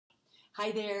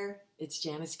Hi there, it's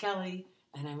Janis Kelly,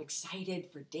 and I'm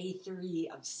excited for day 3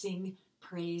 of Sing,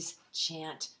 Praise,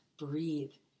 Chant,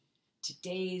 Breathe.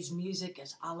 Today's music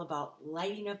is all about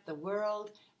lighting up the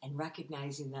world and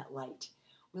recognizing that light.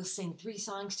 We'll sing 3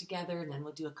 songs together, and then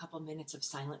we'll do a couple minutes of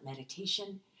silent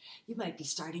meditation. You might be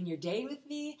starting your day with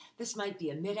me. This might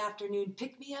be a mid-afternoon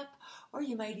pick-me-up, or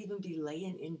you might even be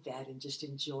laying in bed and just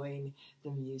enjoying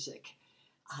the music.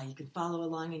 You can follow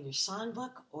along in your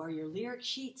songbook or your lyric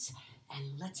sheets,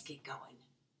 and let's get going.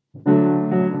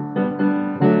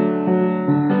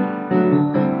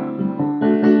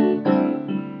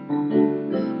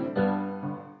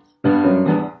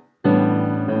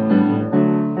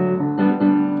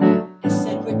 I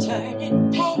said we're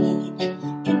turning pain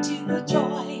into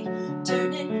joy,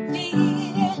 turning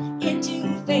fear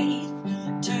into faith,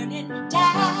 turning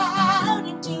doubt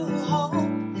into hope,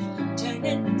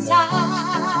 turning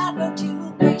sorrow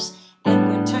to grace, and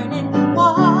we're turning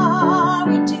war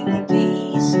into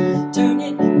peace,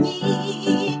 turning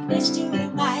weakness to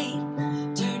might,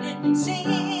 turning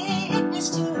sickness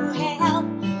to health,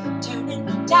 turning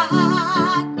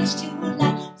darkness to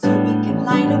light, so we can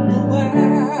light up the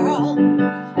world,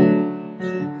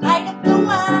 light up the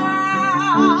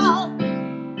world,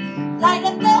 light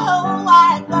up the whole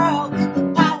wide world with the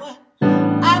power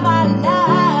of our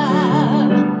love.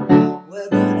 We're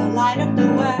gonna light up the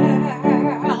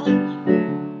world,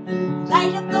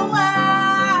 light up the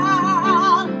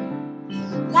world,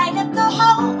 light up the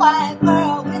whole wide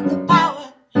world with the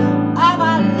power of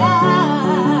our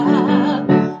love.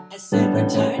 I said we're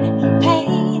turning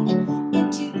pain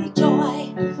into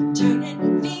joy,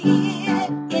 turning fear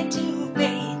into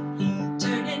faith,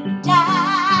 turning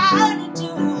doubt into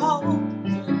hope,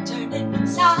 turning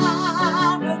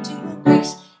sorrow to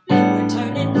grace, and we're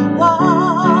turning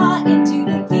war into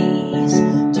peace,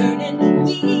 turning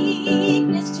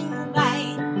weakness to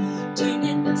might,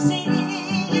 turning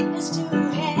sickness to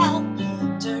health,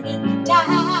 turning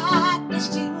darkness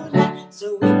to light,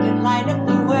 so we can light up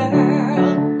the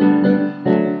world,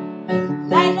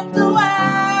 light up the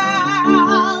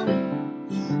world,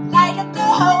 light up the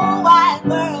whole wide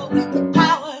world with the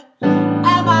power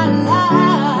of our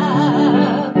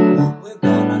love. We're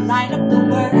gonna light up the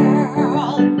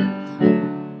world,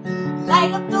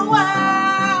 light up the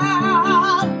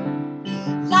world,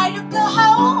 light up the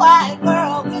whole wide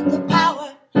world with the power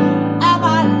of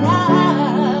our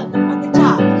love. On the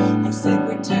top, I said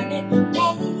we're turning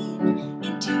pain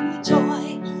into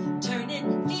joy,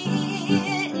 turning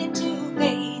fear into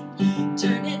faith,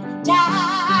 turning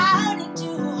doubt into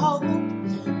hope,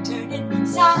 turning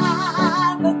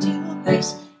sorrow to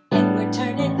grace, and we're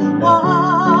turning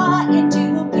war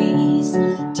into peace,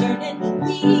 turning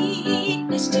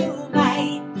weakness to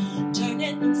might,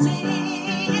 turning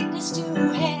sickness to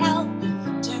health,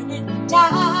 turning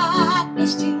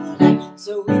darkness to light,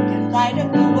 so we can light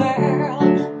up the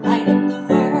world, light up the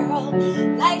world,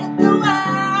 light up the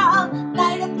world,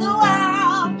 light up the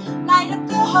world, light up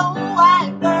the whole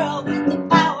wide world with the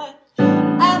power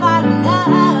of our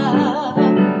love.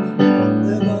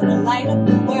 We're gonna light up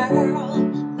the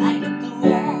world, light up the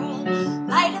world,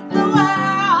 light up the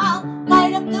world,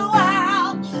 light up the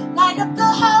world, light up the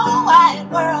whole wide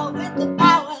world with the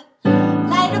power,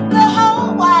 light up the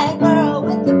whole wide world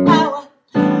with the power,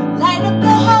 light up the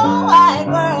whole wide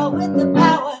world with the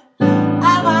power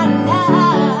of our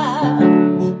love,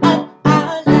 of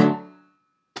our love.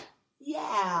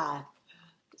 Yeah,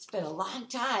 it's been a long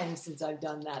time since I've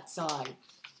done that song.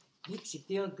 Makes you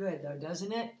feel good though,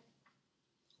 doesn't it?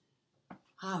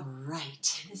 All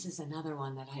right, this is another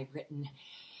one that I've written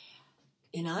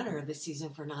in honor of the Season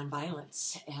for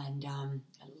Nonviolence, and I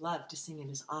love to sing it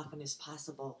as often as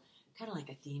possible, kind of like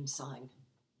a theme song.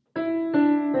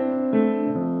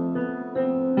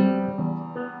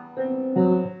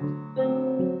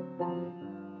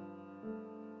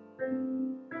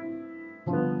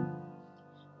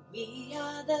 We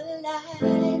are the light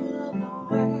of the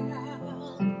world.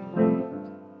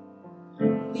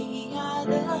 We are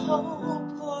the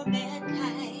hope for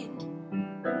mankind.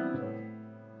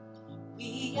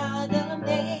 We are the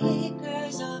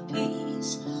makers of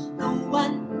peace, the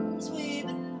ones we've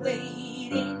been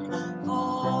waiting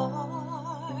for.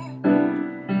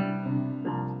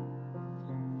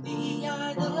 We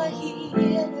are the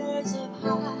healers of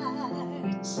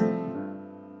hearts.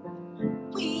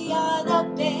 We are the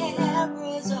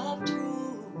bearers of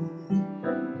truth.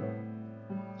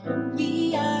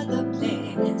 We are the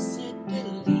blessed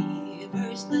believers.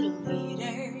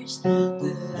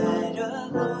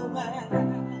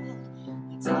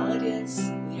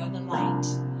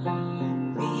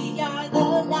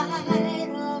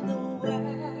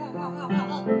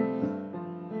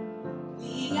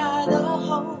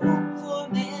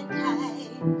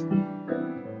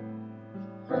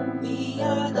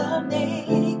 are the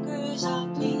makers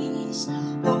of peace,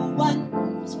 the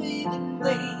ones we've been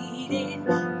waiting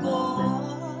for.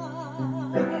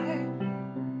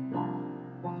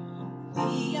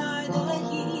 We are the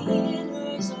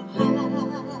healers of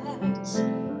hearts.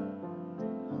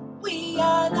 We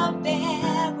are the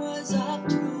bearers of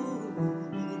truth.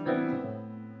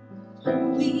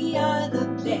 We are the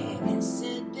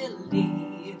blessed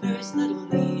believers, the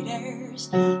leaders,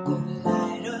 the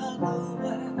light of the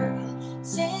world.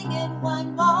 Sing it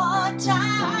one more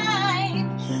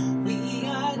time. We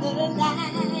are the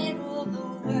light of the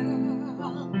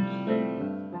world.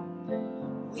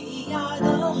 We are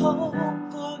the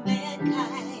hope for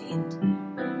mankind.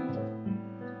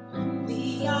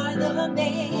 We are the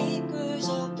makers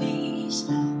of peace,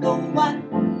 the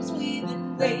ones we've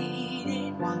been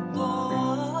waiting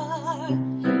for.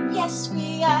 Yes,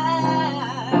 we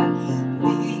are.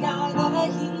 We are the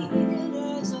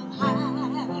healers of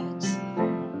hearts.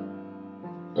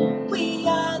 We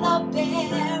are the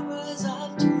bearers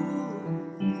of truth.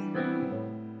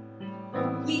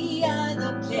 We are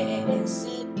the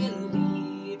blessed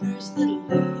believers, the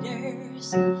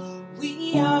leaders.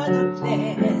 We are the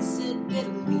blessed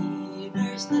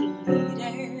believers, the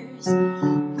leaders.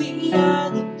 We are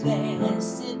the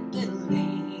blessed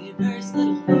believers, the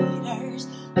leaders,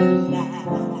 the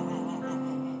light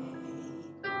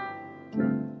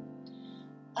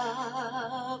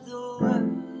of the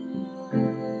world.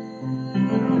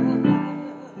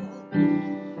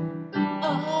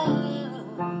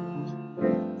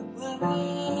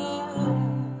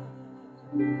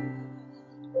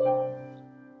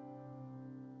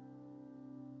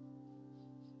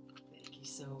 Thank you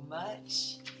so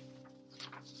much.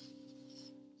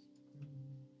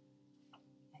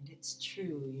 And it's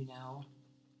true, you know.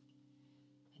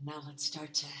 And now let's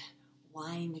start to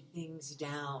wind things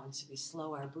down. So we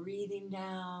slow our breathing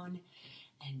down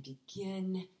and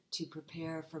begin to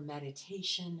prepare for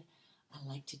meditation. I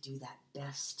like to do that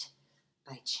best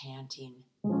by chanting.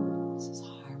 This is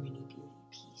harmony, beauty,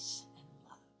 peace, and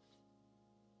love.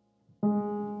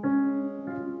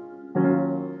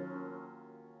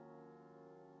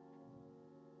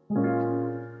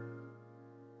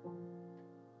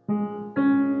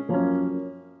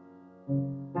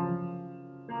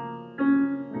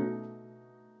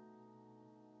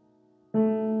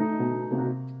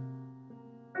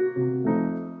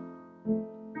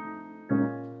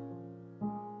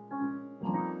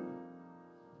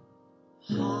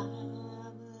 Harmony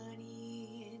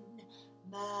in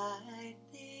my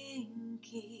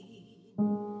thinking,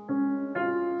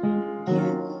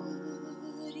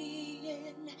 beauty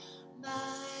in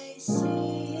my seeing,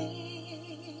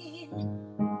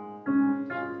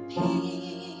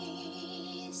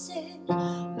 peace in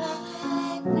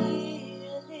my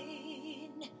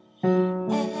feeling,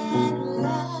 and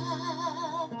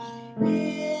love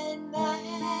in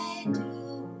my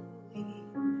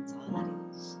doing. That's all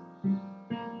it is.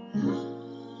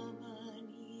 Harmony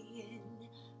in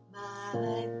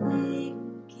my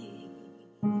thinking,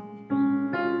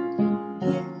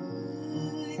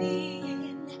 beauty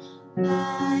in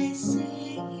my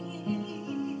seeing,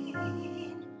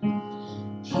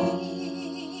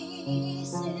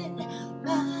 peace in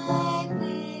my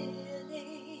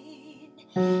feeling,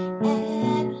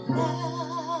 and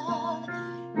love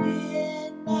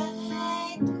in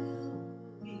my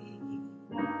doing.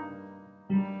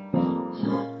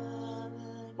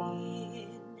 Harmony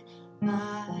in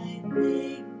my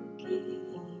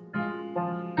thinking,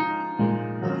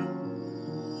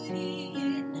 beauty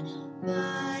in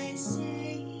my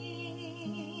seeing,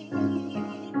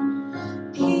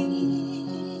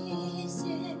 peace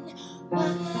in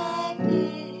my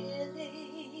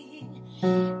feeling,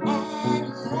 and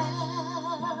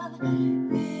love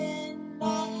in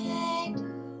my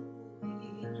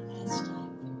doing. Last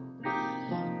time through.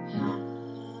 Harmony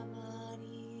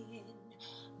in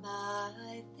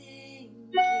my thinking,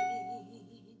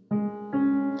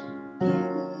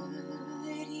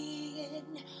 beauty in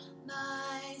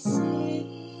my seeing,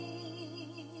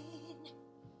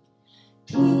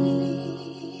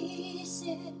 peace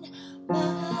in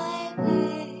my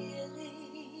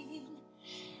feeling,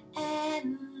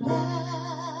 and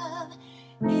love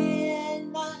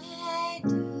in my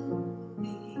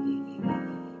doing.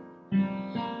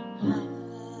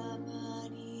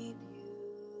 Harmony,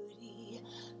 beauty,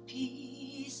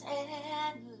 peace,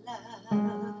 and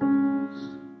love,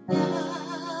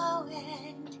 now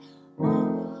and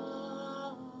always.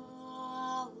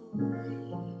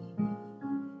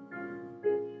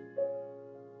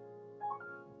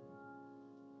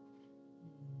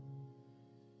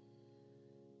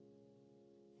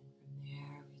 And from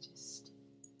there, we just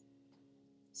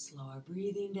our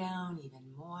breathing down even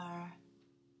more.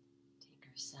 Take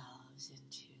ourselves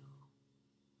into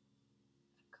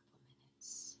a couple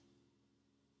minutes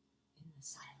in the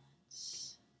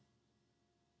silence.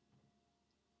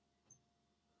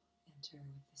 Enter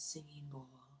with the singing bowl.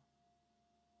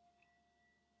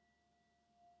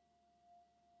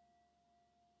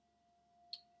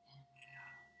 And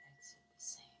we'll exit the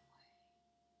same way.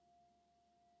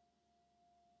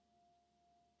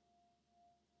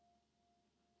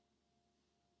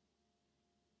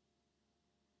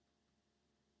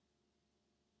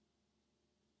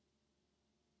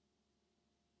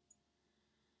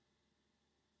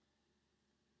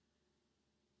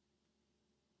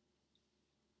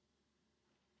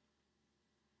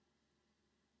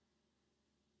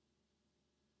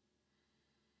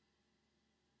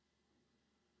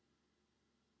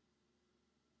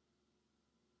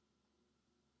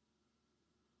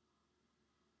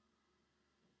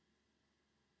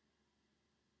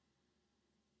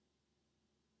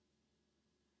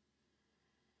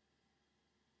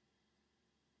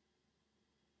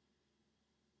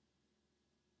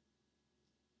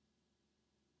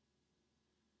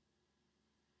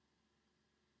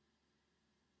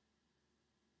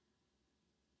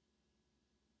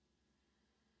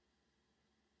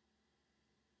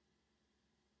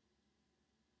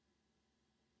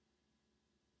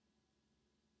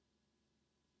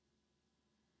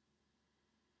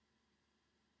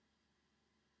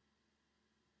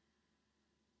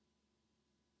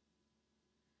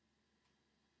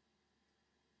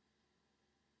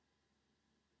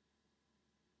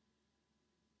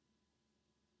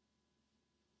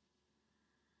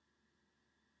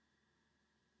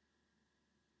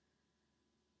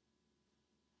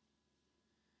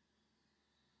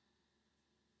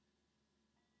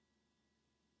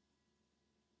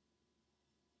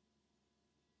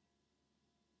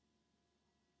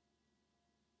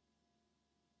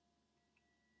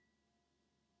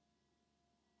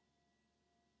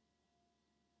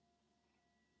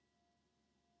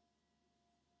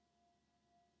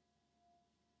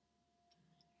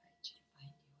 You to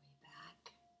find your way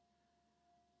back,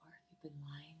 or if you've been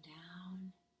lying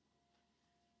down,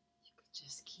 you could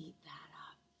just keep that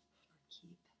up, or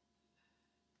keep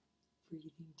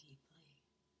breathing deeply.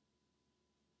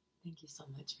 Thank you so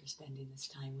much for spending this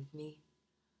time with me.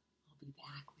 I'll be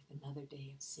back with another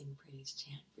day of Sing, Praise,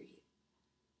 Chant for you.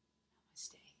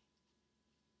 Namaste.